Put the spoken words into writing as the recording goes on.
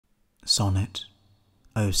Sonnet,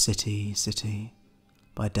 O City, City,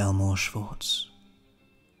 by Delmore Schwartz.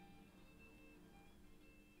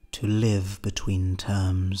 To live between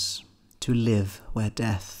terms, to live where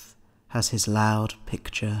death has his loud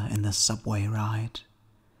picture in the subway ride,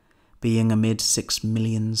 being amid 6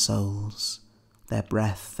 million souls, their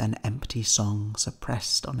breath and empty song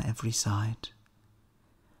suppressed on every side,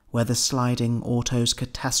 where the sliding auto's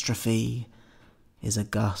catastrophe is a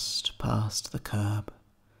gust past the curb,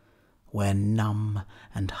 where numb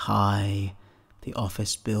and high the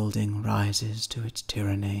office building rises to its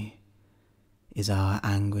tyranny, is our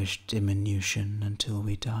anguished diminution until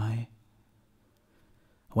we die.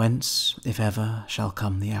 Whence, if ever, shall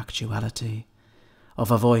come the actuality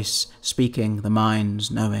of a voice speaking, the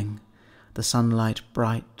mind's knowing, the sunlight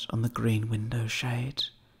bright on the green windowshade,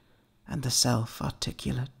 and the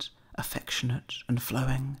self-articulate, affectionate and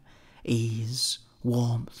flowing, ease,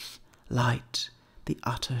 warmth, light, the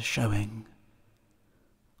utter showing,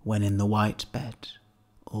 when in the white bed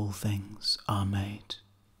all things are made.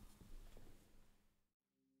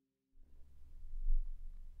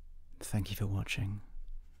 Thank you for watching.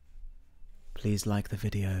 Please like the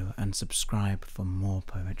video and subscribe for more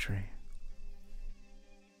poetry.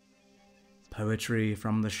 Poetry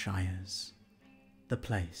from the Shires, the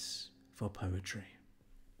place for poetry.